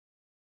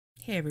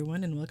Hey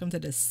everyone, and welcome to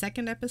the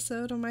second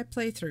episode of my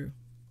playthrough.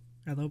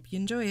 I hope you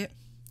enjoy it.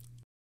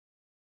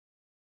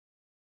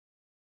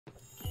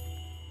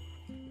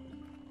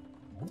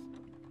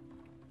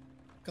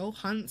 Go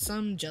hunt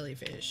some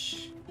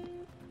jellyfish.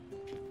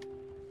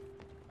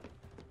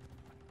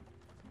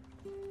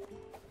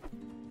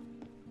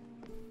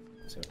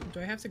 So, do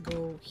I have to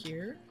go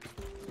here?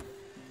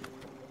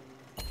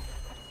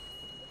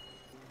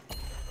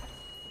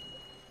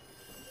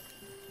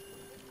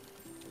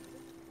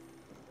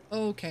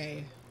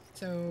 Okay,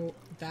 so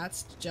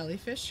that's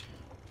jellyfish.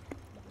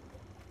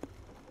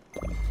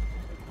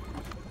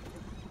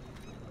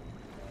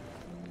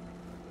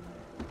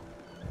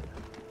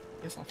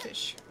 Guess I'll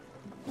fish.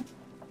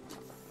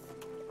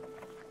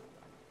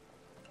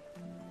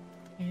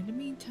 In the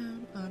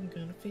meantime, I'm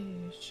gonna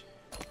fish.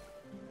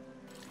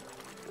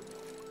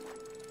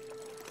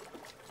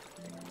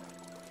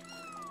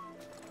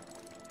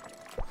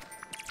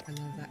 I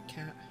love that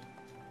cat.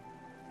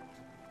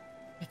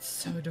 It's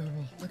so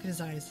adorable. Look at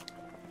his eyes.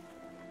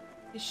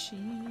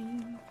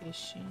 Fishing,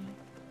 fishing,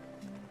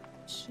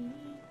 fishing,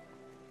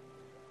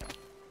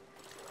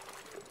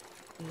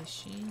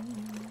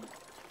 fishing.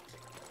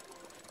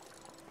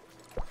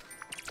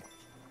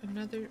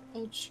 Another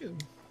old shoe.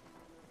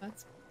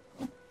 That's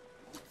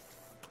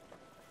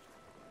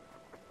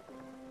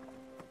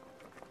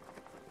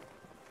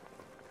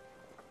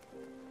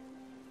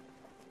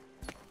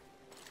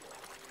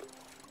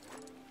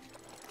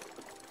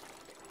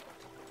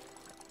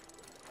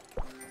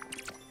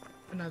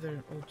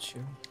another old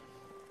shoe.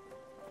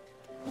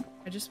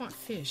 I just want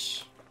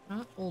fish,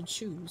 not old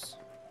shoes.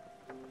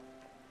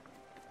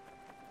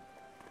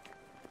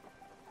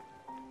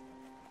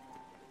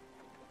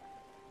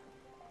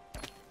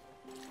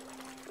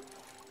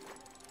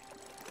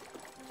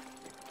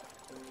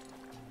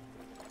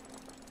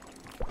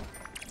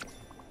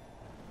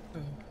 Oh,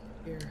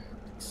 here.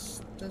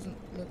 This doesn't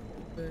look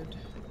good.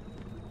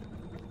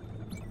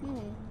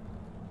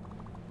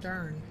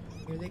 Darn,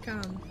 here they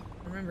come.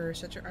 Remember,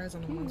 set your eyes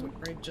on the ones with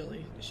bright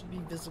jelly. They should be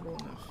visible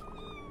enough.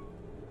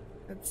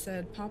 That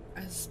said, pop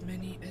as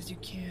many as you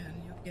can.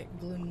 You'll get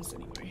glims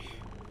anyway.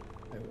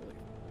 I will.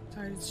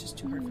 Tired, it's just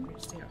too hard for me to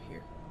stay out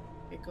here.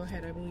 Okay, go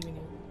ahead, I believe in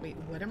you. Wait,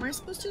 what am I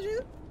supposed to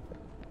do?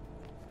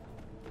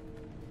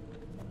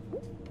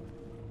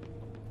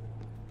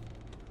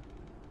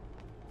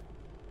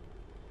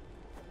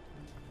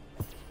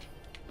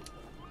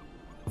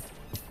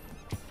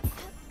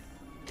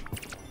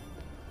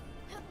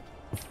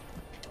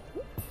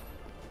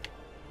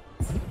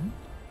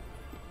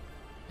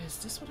 Is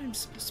this what I'm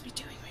supposed to be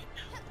doing right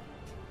now?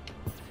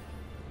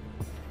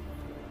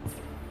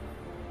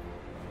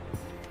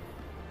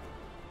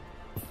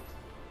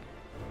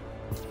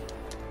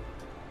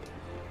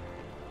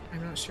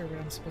 I'm not sure what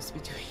I'm supposed to be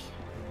doing.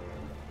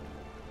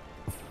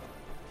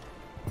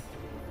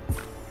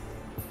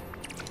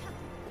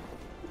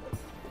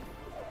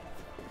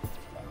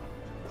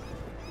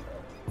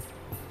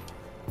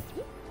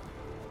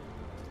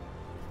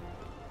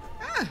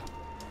 Ah!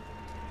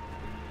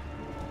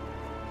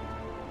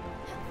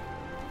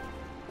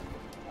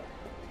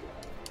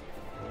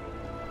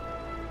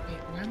 Wait,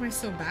 why am I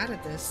so bad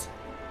at this?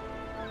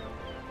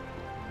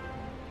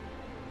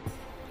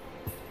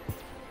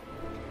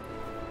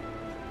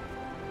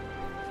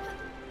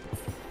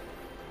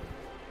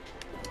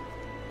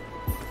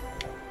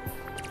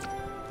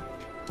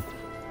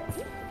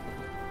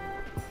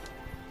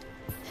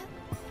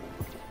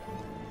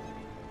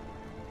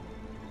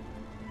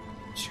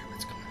 Sure,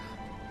 what's going on?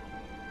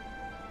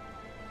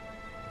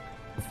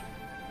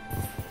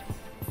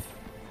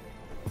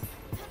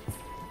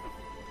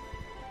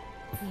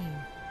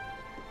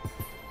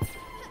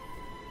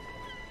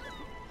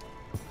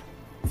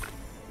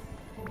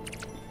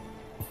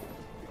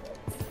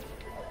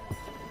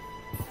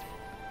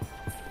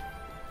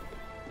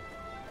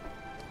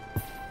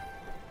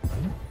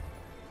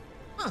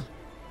 Huh.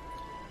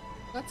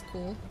 That's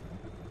cool.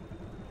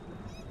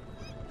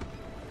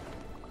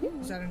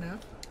 Is that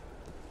enough?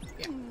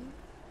 Yeah. I'm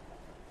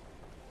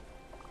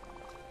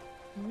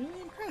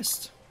really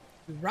impressed.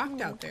 We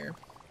rocked out there,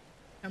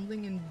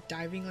 tumbling and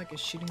diving like a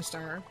shooting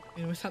star,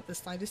 and without the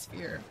slightest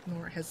fear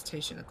nor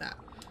hesitation at that.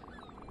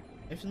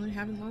 Definitely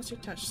haven't lost your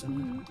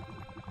touchstone.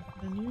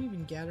 And you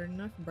even gathered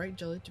enough bright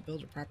jelly to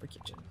build a proper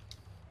kitchen.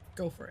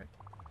 Go for it.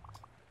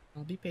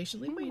 I'll be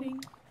patiently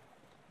waiting.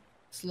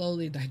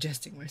 Slowly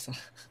digesting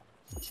myself.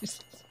 she's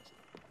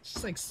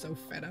like so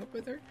fed up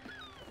with her.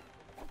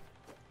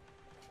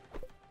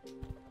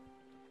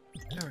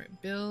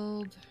 Alright,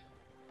 build.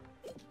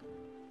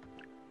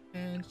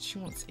 And she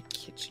wants a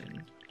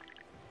kitchen.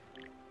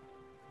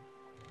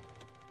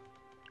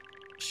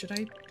 Should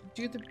I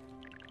do the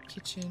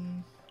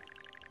kitchen?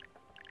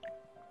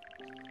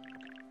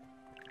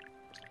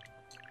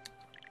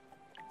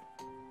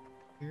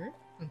 Here?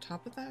 On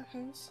top of that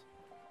house?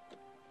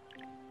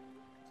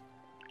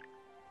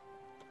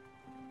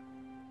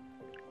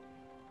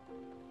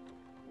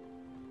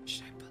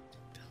 Should I put the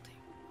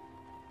building?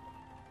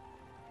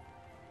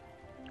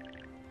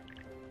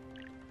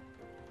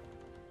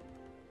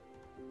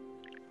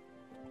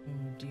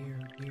 Oh dear.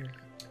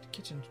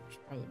 kitchen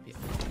should probably be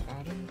on the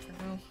bottom for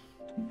now.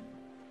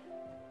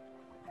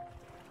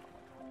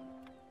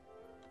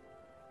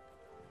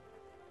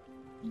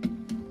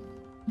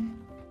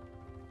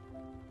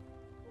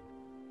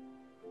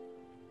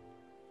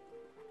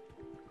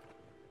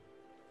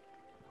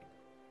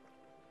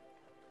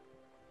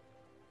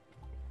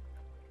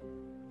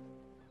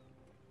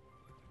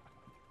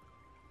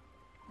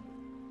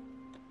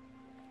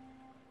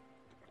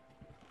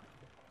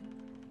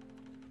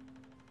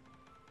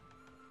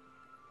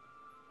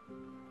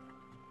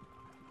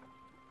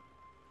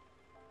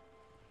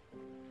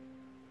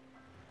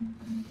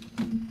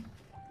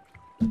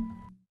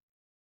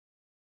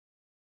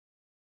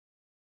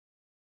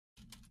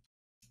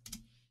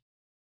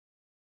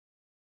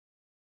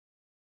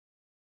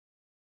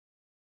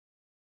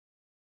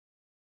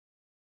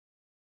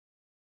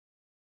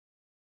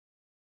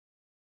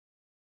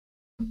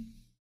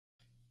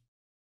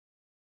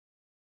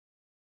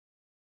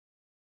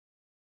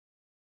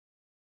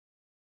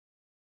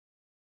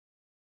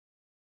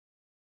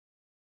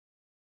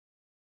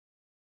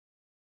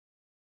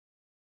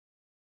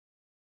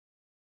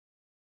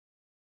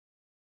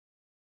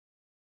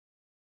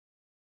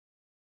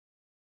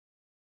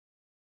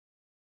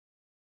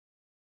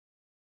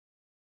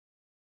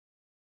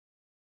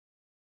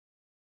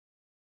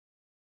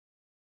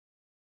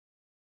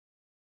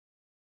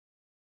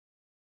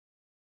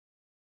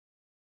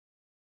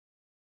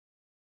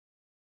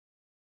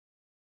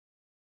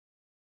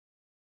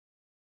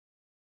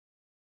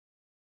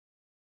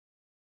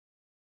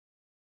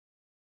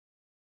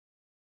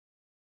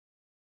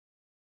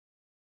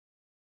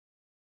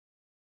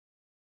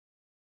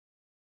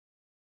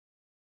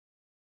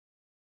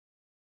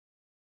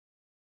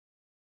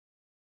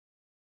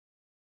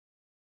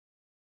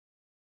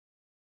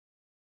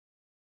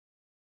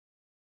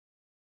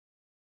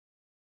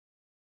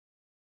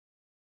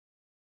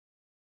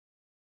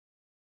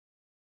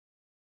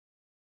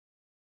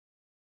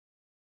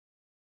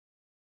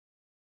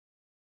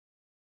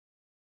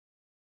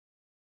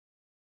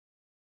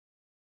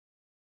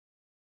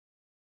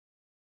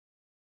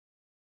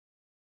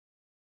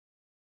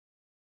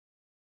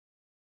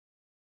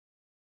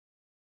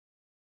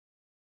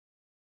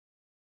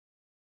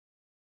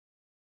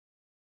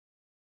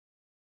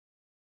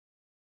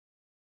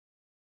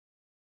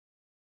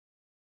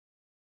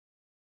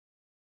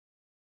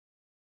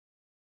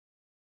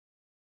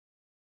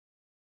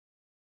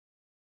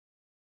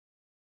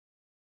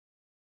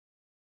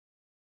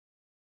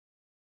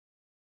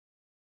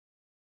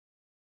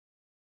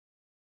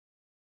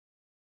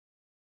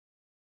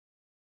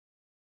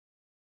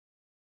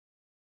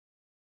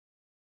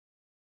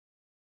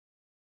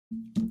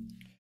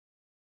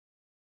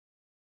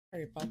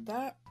 Sorry about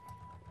that.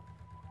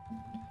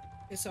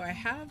 Okay, so I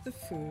have the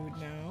food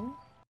now.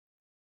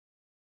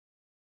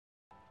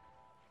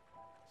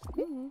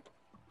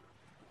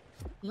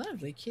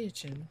 Lovely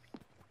kitchen.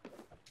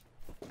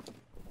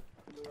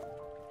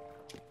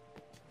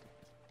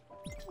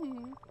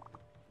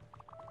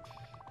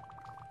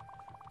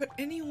 Put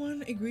any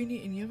one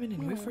ingredient in the oven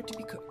and wait for it to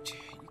be cooked.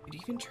 You could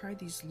even try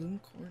these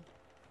loom corn.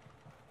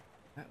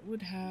 That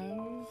would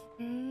have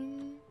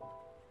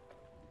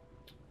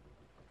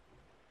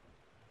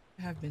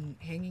been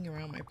hanging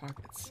around my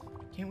pockets.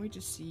 Can't wait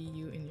to see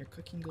you in your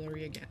cooking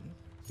glory again.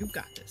 You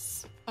got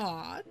this.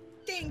 Aw,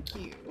 thank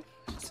you.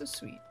 So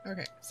sweet.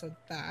 Okay, so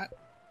that.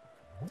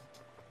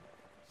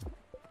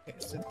 Okay,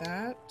 so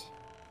that.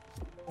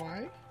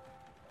 Why?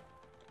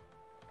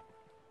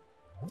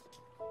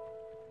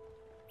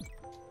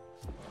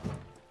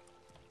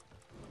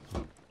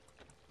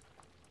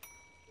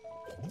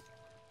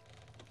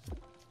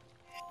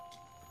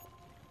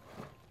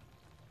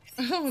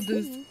 Oh,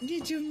 this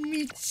did you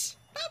meet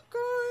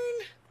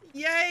popcorn?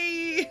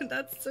 Yay!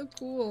 That's so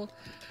cool.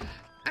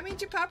 I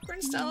made you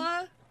popcorn,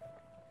 Stella.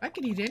 I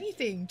could eat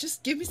anything.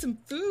 Just give me some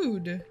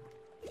food.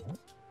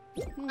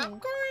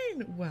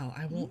 Popcorn! Well,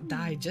 I won't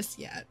die just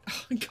yet.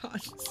 Oh my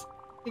gosh.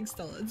 Thanks,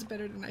 Stella. It's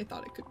better than I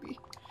thought it could be.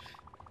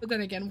 But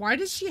then again, why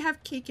does she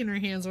have cake in her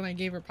hands when I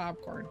gave her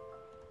popcorn?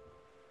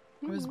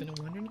 There has been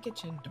a wonder in the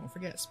kitchen. Don't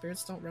forget,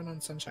 spirits don't run on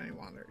sunshine and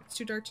water. It's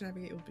too dark to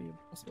navigate. It will be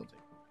impossible to.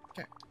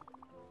 Okay.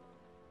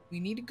 We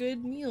need a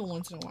good meal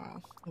once in a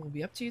while. It will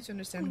be up to you to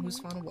understand who's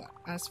fond of what.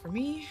 As for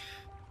me,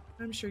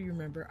 I'm sure you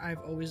remember I've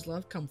always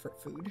loved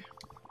comfort food.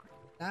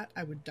 That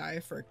I would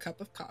die for a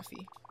cup of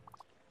coffee.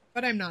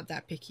 But I'm not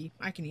that picky.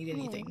 I can eat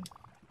anything.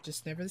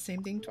 Just never the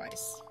same thing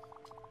twice.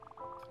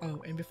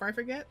 Oh, and before I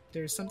forget,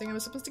 there's something I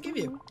was supposed to give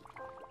you.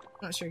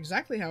 Not sure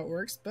exactly how it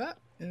works, but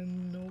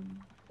no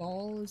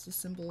ball is a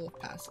symbol of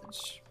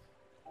passage.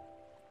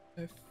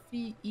 A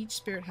fee each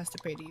spirit has to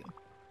pay to you.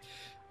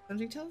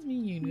 Something tells me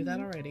you knew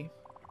that already.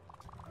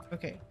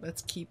 Okay,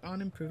 let's keep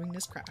on improving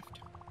this craft.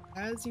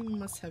 As you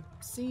must have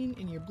seen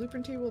in your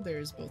blueprint table, there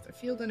is both a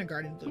field and a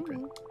garden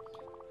blueprint.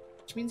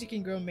 Which means you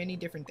can grow many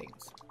different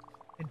things.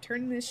 And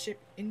turn this ship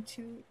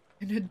into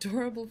an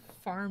adorable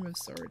farm of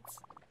sorts.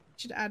 You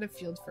should add a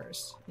field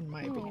first, in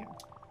my opinion.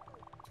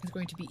 It's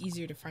going to be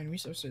easier to find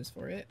resources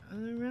for it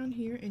around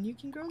here, and you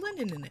can grow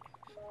linen in it.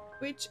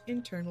 which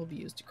in turn will be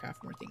used to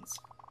craft more things.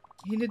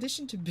 In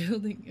addition to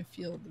building a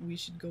field, we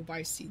should go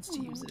buy seeds to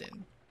use it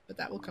in, but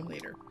that will come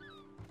later.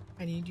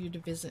 I need you to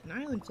visit an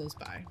island close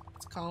by.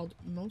 It's called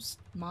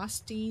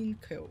Mostine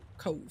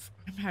Cove.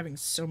 I'm having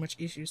so much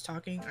issues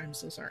talking, I'm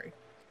so sorry.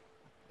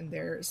 And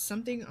there's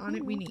something on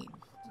it we need.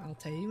 I'll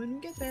tell you when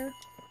we get there.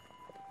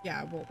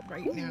 Yeah, well,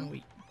 right now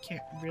we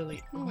can't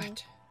really...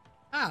 What?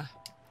 Ah,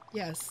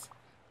 yes.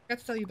 I forgot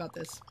to tell you about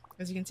this.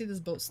 As you can see, this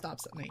boat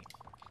stops at night.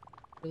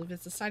 I believe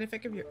it's a side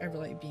effect of your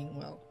Everlight being,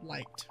 well,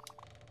 liked.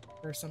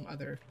 Or some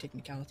other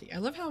technicality. I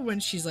love how when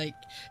she's, like,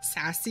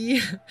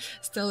 sassy,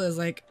 Stella is,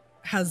 like,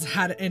 has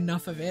had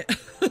enough of it.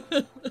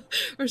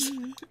 Or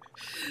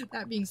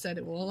that being said,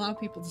 it will allow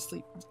people to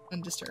sleep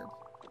undisturbed.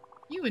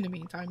 You, in the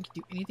meantime, can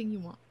do anything you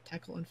want.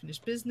 Tackle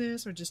unfinished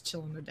business, or just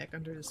chill on the deck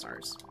under the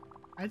stars.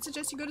 I'd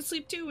suggest you go to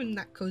sleep too in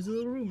that cozy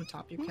little room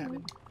atop your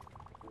cabin.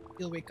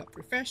 You'll wake up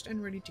refreshed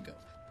and ready to go.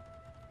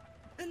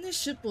 And this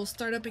ship will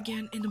start up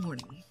again in the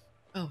morning.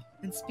 Oh,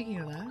 and speaking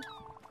of that,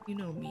 you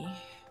know me.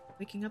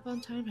 Waking up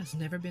on time has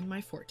never been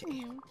my forte.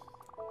 You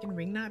can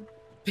ring that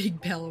big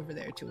bell over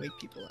there to wake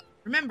people up.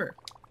 Remember,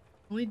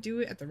 only do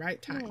it at the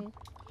right time.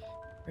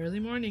 Early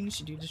morning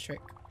should do the trick.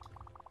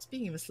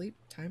 Speaking of asleep,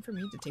 time for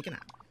me to take a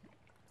nap.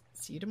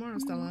 See you tomorrow,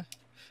 Stella.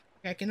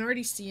 Okay, I can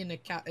already see in the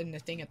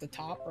thing at the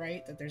top,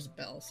 right, that there's a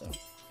bell, so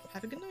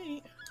have a good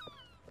night.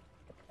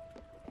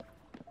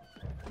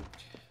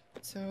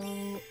 So,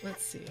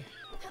 let's see.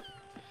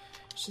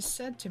 She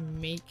said to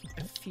make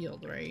a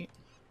field, right?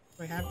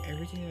 Do I have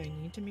everything that I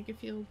need to make a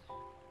field?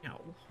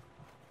 No.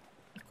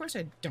 Of course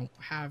I don't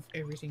have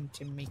everything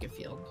to make a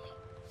field.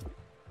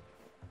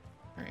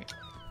 Alright.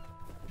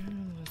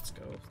 Let's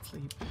go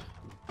sleep.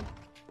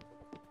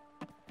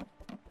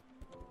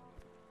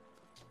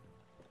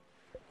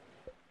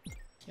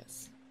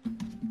 Yes.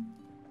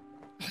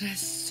 Oh,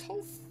 that's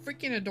so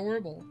freaking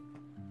adorable.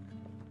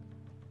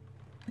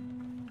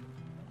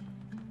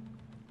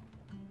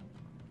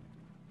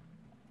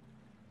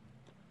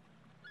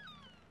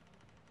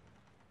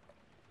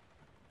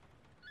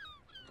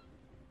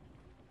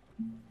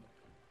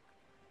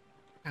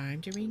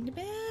 Time to ring the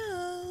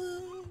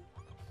bell.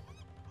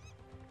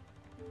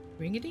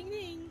 Ring a ding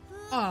ding.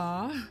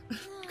 Aw.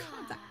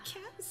 God, that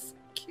cat is so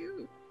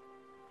cute.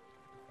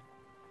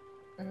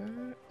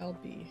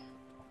 LB.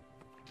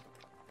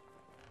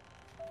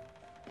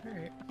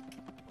 Alright.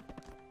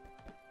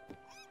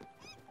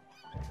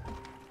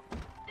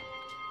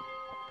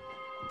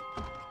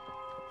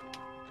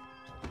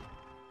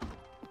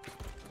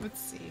 Let's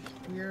see.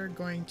 We're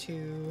going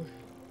to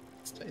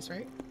this place,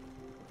 right?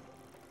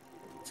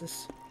 What's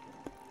this?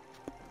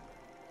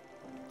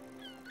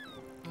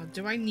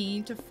 Do I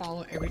need to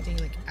follow everything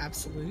like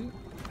absolute?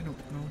 I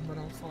don't know, but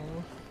I'll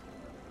follow.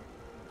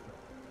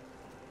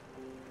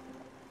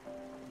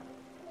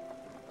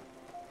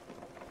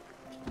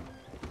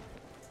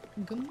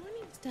 Good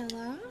morning,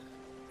 Stella.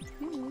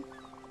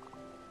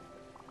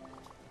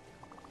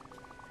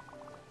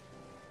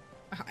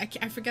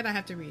 I forget I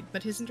have to read,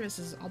 but his interest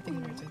is all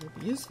things maritime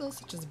will be useful,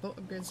 such as boat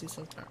upgrades, sea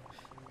towers.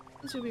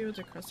 This will be able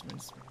to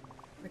customize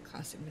the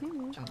classic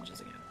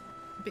challenges again.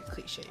 A bit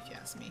cliche, if you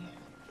ask me.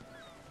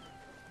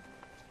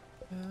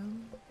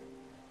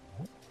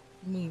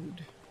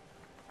 Mood.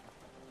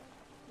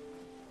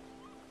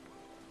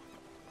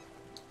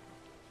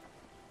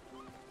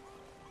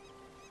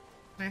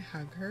 Can I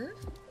hug her?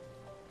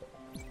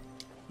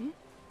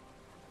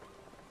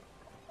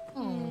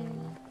 Oh,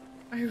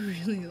 I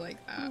really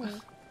like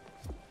that.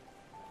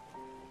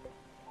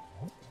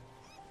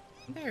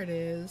 There it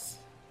is.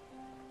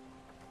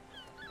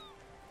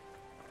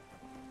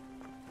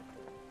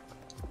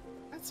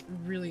 That's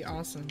really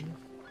awesome. Can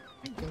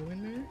I go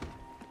in there?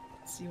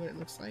 See what it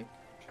looks like.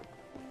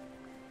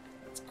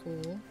 It's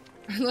cool.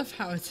 I love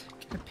how it's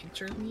a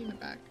picture of me in the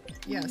back.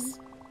 Yes.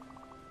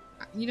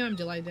 You know I'm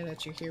delighted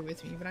that you're here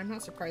with me, but I'm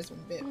not surprised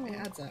one bit. It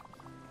adds up.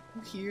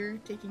 I'm here,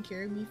 taking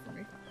care of me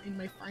in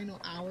my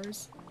final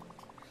hours.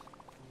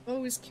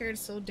 Always cared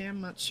so damn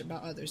much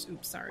about others.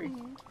 Oops, sorry.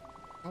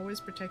 Always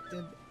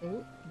protected.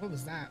 Oh, what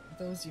was that?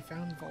 Those you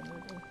found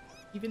vulnerable.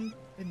 Even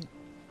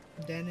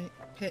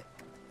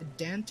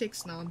pedantic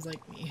snobs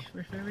like me.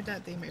 Remember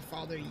that day my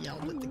father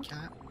yelled at the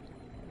cat?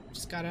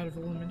 Just got out of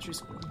elementary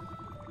school.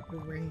 We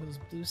were wearing those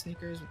blue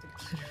sneakers with the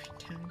glittery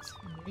tags.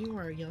 And there you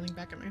are, yelling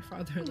back at my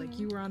father like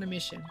you were on a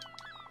mission.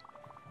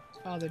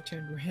 His father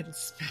turned red and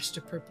smashed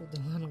a purple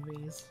Delano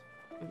vase.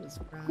 It was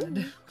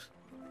rad.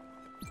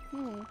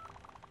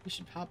 We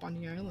should hop on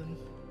the island.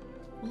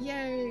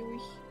 Yay, we're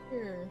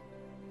here.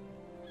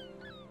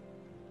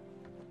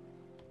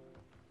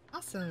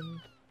 Awesome.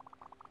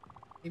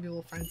 Maybe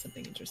we'll find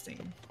something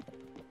interesting.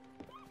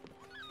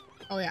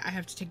 Oh yeah, I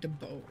have to take the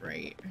boat,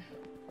 right?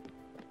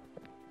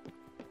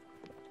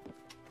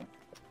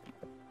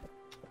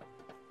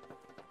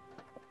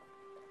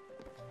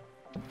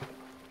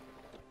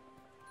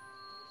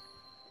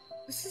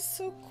 This is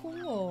so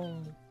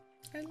cool.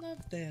 I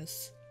love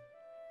this.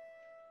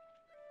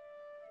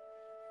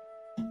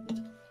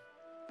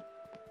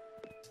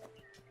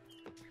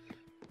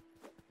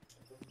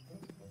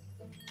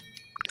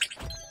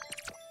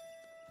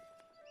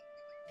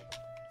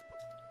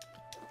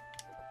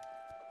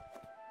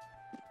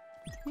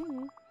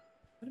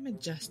 What a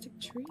majestic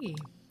tree.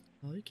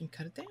 Well, you can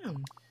cut it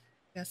down.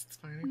 Yes, it's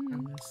fine, I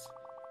promise.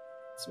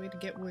 It's a way to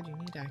get wood you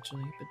need,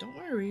 actually. But don't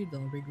worry,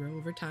 they'll regrow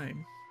over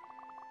time.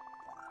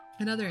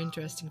 Another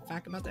interesting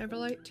fact about the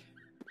Everlight.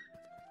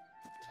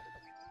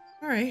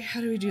 Alright, how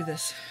do we do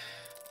this?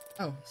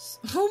 Oh.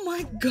 Oh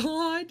my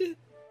god!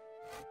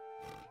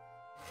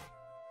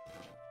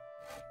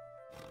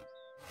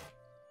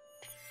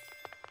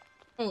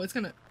 Oh, it's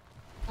gonna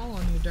fall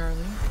on you,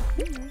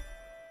 darling.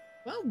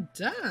 Well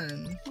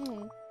done!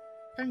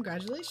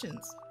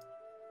 Congratulations.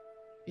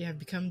 You have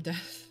become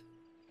Death,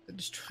 the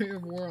destroyer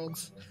of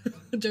worlds.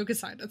 Joke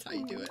aside, that's how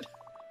you do it.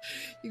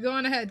 You go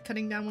on ahead,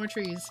 cutting down more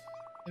trees.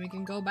 And we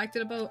can go back to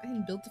the boat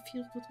and build the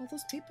field with all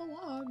those paper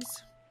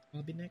logs.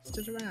 I'll be next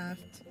to the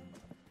raft.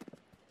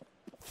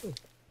 Ooh.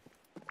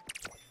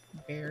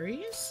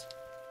 Berries?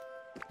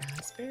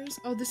 Raspberries?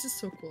 Oh, this is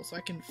so cool. So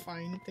I can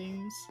find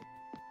things.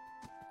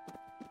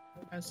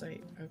 I was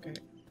like, okay.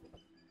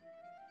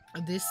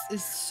 This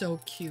is so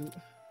cute.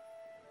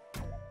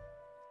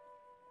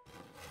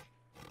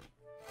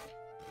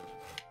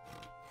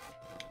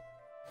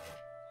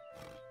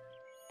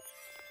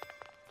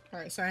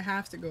 Alright, so I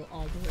have to go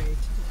all the way to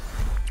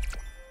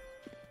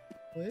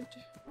the wood.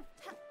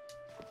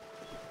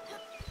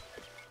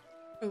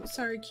 Oh,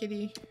 sorry,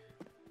 kitty.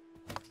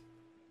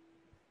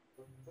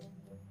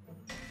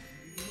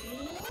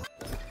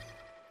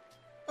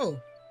 Oh.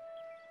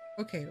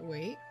 Okay,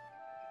 wait.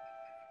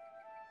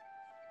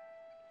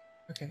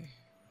 Okay.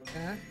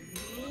 That.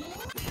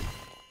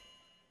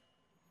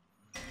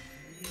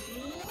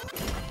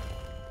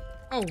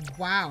 Oh,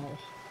 wow.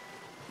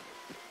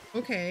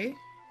 Okay.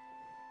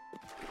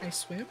 Can I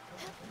swim?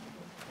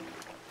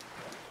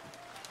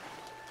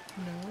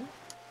 No?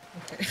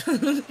 Okay.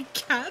 The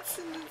cat's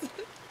in this.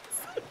 It's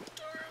so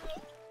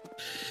adorable.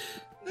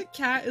 The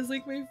cat is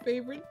like my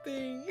favorite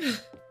thing.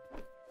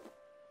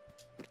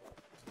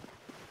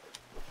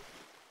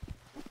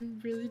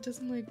 It really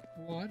doesn't like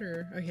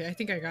water. Okay, I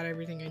think I got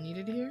everything I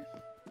needed here.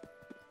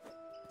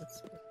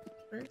 Let's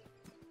right.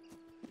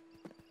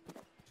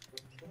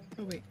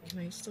 Oh wait, can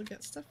I still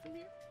get stuff from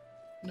here?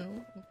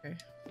 No? Okay.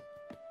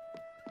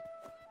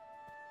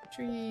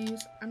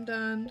 Trees. I'm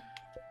done.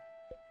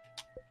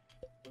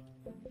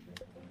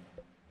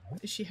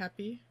 Is she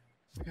happy?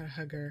 I gotta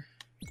hug her.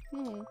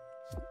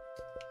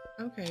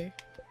 Okay.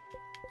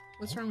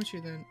 What's wrong with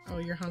you then? Oh,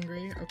 you're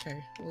hungry?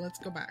 Okay, well let's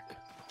go back.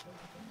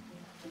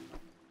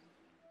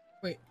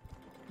 Wait,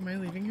 am I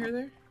leaving her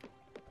there?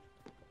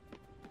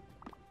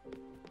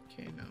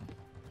 Okay, no.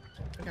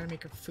 I gotta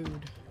make her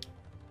food.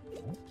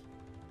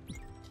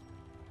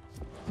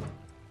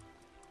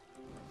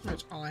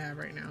 That's all I have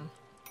right now.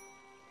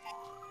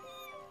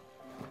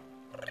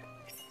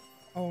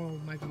 Oh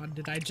my god,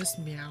 did I just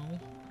meow?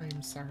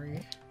 I'm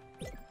sorry.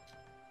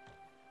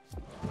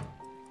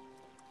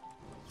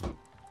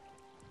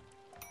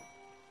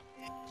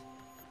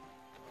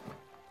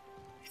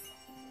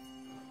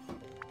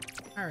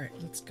 Alright,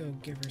 let's go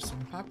give her some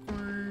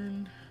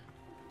popcorn.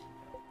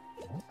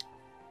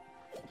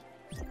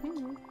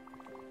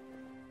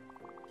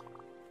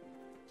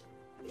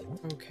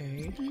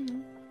 Okay.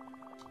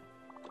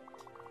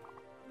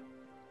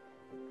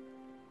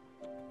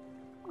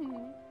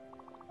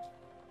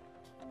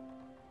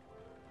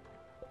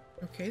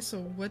 Okay, so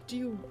what do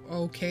you...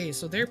 Okay,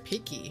 so they're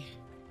picky.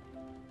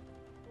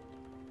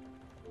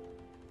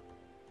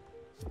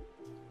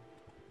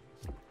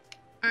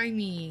 I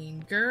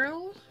mean,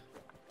 girl?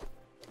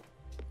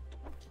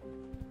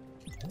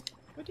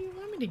 What do you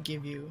want me to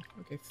give you?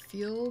 Okay,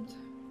 field.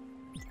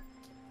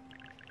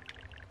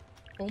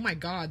 Oh my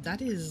god,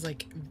 that is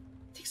like...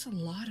 It takes a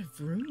lot of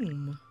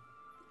room.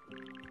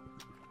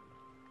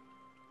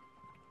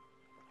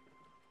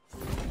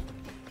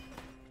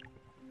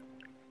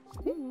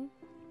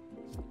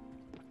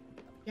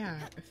 Yeah,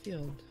 a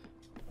field.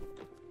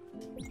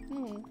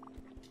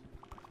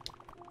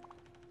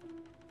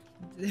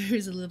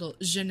 There's a little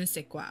je ne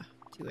sais quoi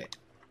to it.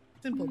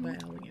 Simple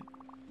but elegant.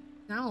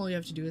 Now all you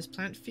have to do is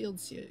plant field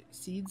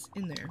seeds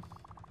in there.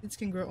 Seeds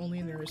can grow only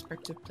in their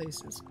respective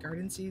places.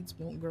 Garden seeds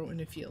won't grow in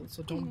a field,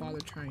 so don't bother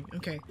trying.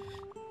 Okay,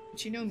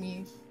 but you know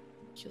me.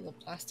 Kill a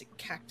plastic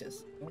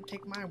cactus. Don't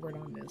take my word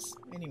on this.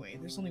 Anyway,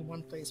 there's only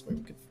one place where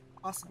we could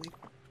possibly...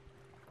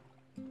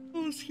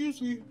 Oh, excuse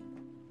me.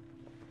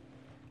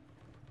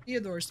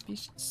 Theodore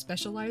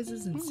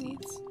specializes in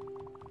seeds.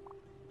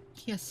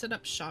 He has set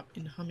up shop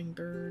in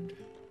Hummingberd,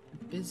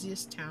 the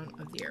busiest town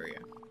of the area.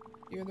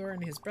 Theodore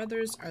and his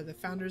brothers are the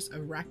founders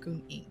of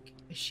Raccoon Inc.,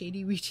 a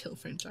shady retail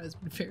franchise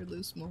with very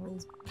loose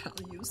morals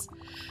values.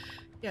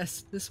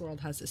 Yes, this world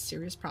has a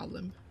serious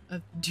problem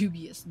of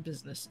dubious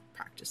business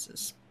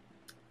practices.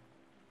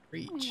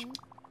 Reach.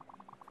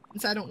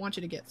 Since I don't want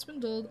you to get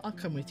swindled, I'll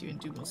come with you and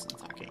do most of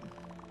the talking.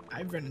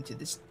 I've run into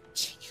this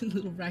cheeky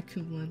little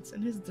raccoon once,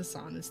 and his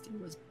dishonesty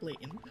was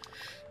blatant.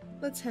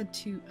 Let's head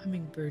to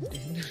Hummingberd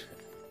then.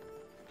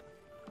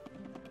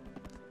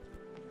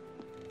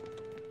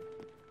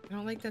 I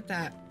don't like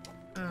that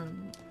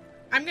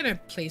I'm gonna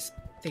place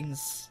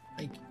things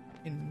like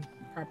in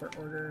proper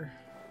order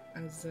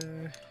as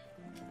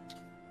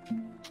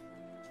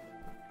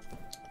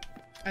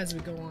as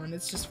we go on.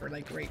 It's just for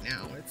like right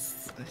now.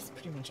 It's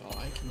pretty much all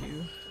I can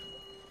do.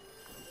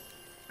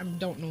 I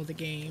don't know the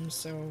game,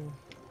 so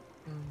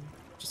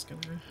just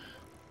gonna.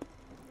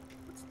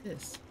 What's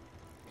this?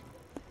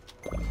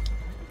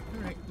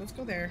 All right, let's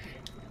go there.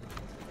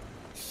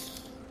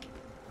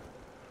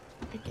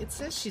 It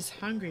says she's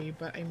hungry,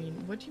 but I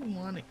mean, what do you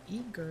want to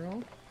eat,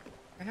 girl?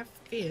 I have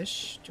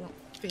fish. Do you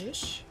want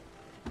fish?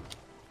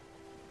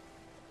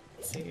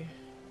 Let's see.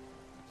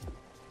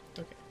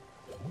 Okay.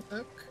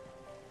 Look.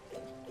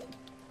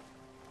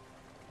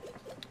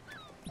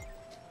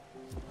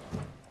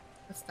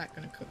 What's that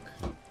gonna cook?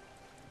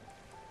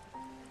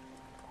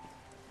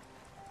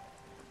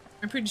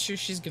 I'm pretty sure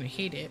she's gonna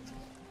hate it.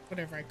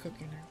 Whatever I cook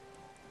in her.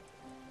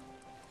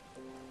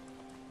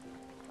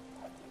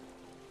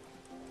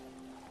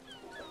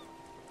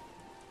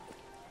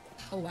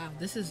 Oh wow,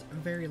 this is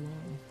very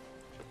long.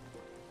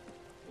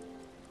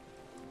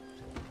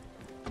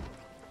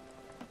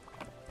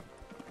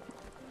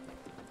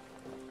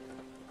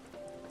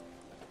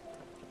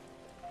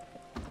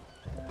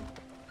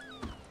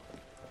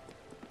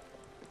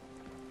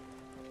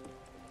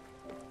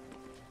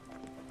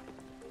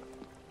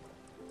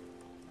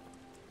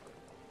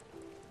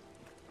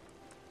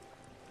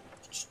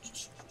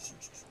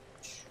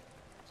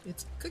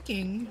 It's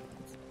cooking.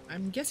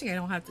 I'm guessing I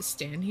don't have to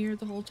stand here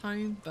the whole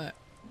time, but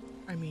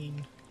I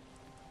mean,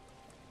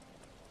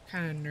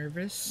 kind of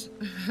nervous.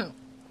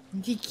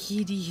 The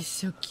kitty is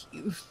so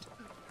cute.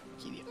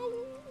 Kitty.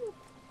 Oh.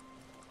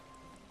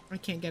 I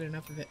can't get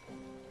enough of it.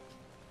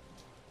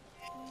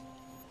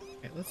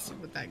 Okay, let's see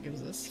what that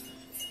gives us.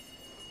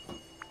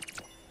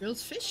 Grilled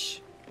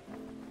fish?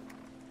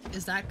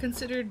 Is that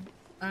considered,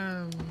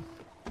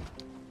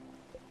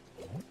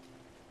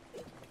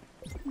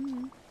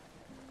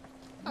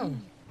 Oh,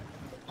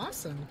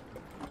 awesome.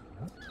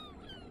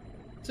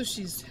 So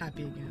she's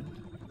happy again.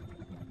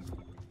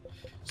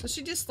 So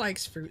she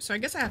dislikes fruit. So I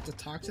guess I have to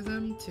talk to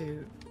them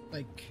to,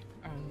 like,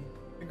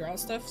 figure out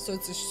stuff. So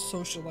it's just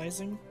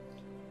socializing.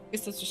 I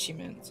guess that's what she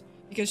meant.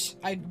 Because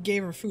I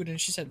gave her food and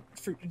she said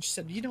fruit. And she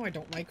said, you know I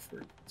don't like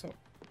fruit. So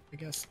I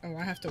guess, oh,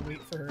 I have to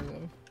wait for her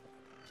though.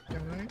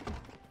 Don't I?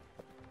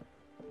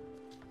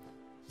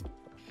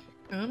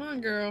 Come on,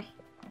 girl.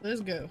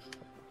 Let's go.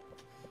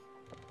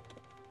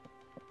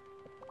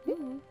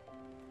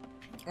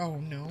 Oh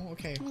no,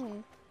 okay.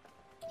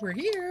 We're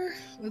here.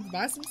 Let's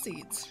buy some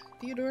seeds.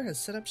 Theodore has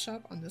set up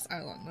shop on this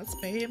island. Let's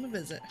pay him a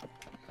visit.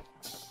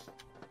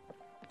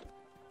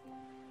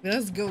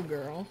 Let's go,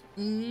 girl.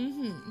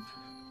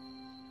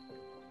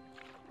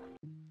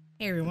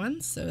 Hey everyone,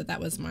 so that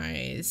was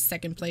my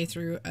second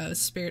playthrough of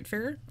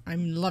Spiritfarer.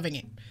 I'm loving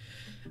it.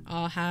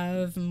 I'll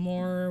have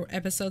more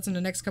episodes in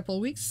the next couple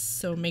of weeks,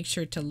 so make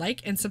sure to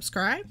like and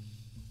subscribe.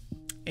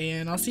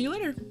 And I'll see you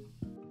later.